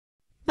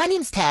My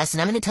name's Tess,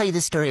 and I'm going to tell you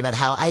this story about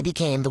how I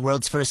became the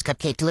world's first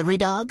cupcake delivery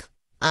dog.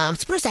 So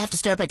first I have to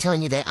start by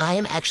telling you that I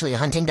am actually a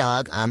hunting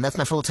dog. That's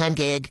my full-time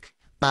gig.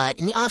 But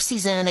in the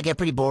off-season, I get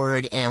pretty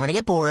bored, and when I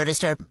get bored, I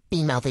start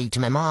being mouthy to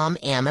my mom,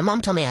 and my mom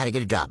told me how to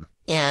get a job.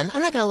 And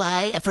I'm not going to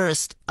lie, at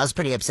first, I was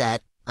pretty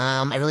upset.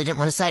 I really didn't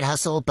want a side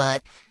hustle,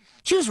 but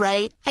she was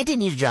right. I did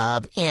need a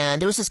job,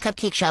 and there was this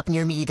cupcake shop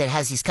near me that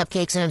has these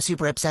cupcakes that I'm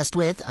super obsessed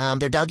with.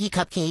 They're doggy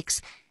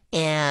cupcakes,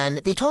 and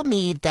they told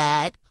me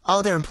that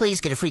all their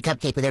employees get a free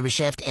cupcake with every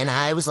shift, and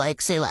I was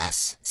like, say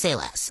less, say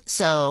less.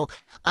 So,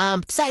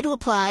 decided to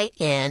apply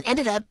and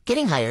ended up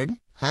getting hired.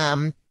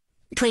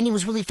 Training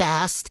was really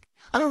fast.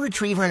 I'm a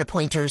retriever and a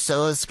pointer,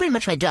 so it's pretty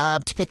much my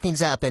job to pick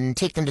things up and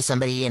take them to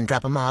somebody and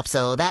drop them off,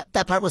 so that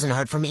part wasn't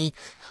hard for me.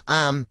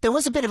 There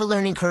was a bit of a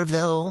learning curve,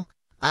 though.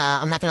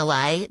 I'm not gonna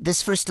lie.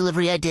 This first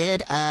delivery I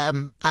did,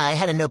 I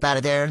had a nope out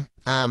of there.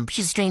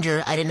 She's a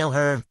stranger. I didn't know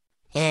her.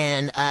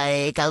 And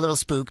I got a little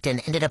spooked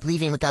and ended up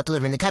leaving without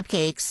delivering the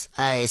cupcakes.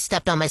 I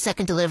stepped on my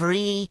second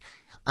delivery.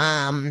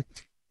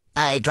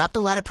 I dropped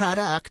a lot of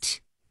product.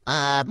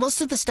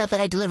 Most of the stuff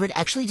that I delivered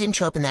actually didn't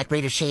show up in that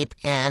great of shape,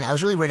 and I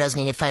was really worried I was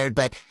going to get fired,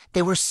 but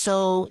they were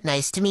so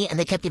nice to me, and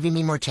they kept giving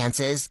me more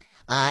chances.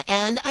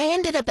 And I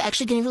ended up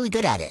actually getting really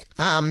good at it.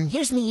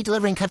 Here's me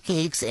delivering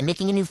cupcakes and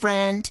making a new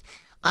friend.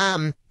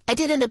 I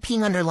did end up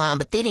peeing on their lawn,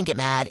 but they didn't get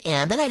mad,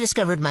 and then I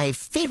discovered my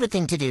favorite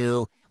thing to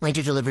do when I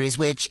do deliveries,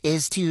 which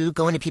is to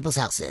go into people's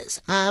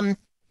houses.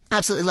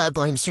 Absolutely love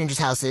going to strangers'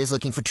 houses,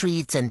 looking for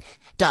treats and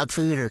dog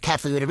food or cat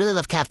food. I really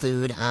love cat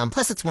food.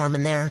 Plus it's warm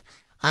in there.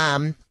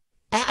 I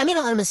made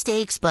a lot of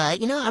mistakes, but,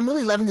 I'm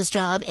really loving this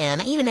job,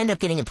 and I even ended up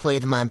getting Employee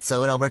of the Month,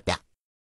 so it all worked out.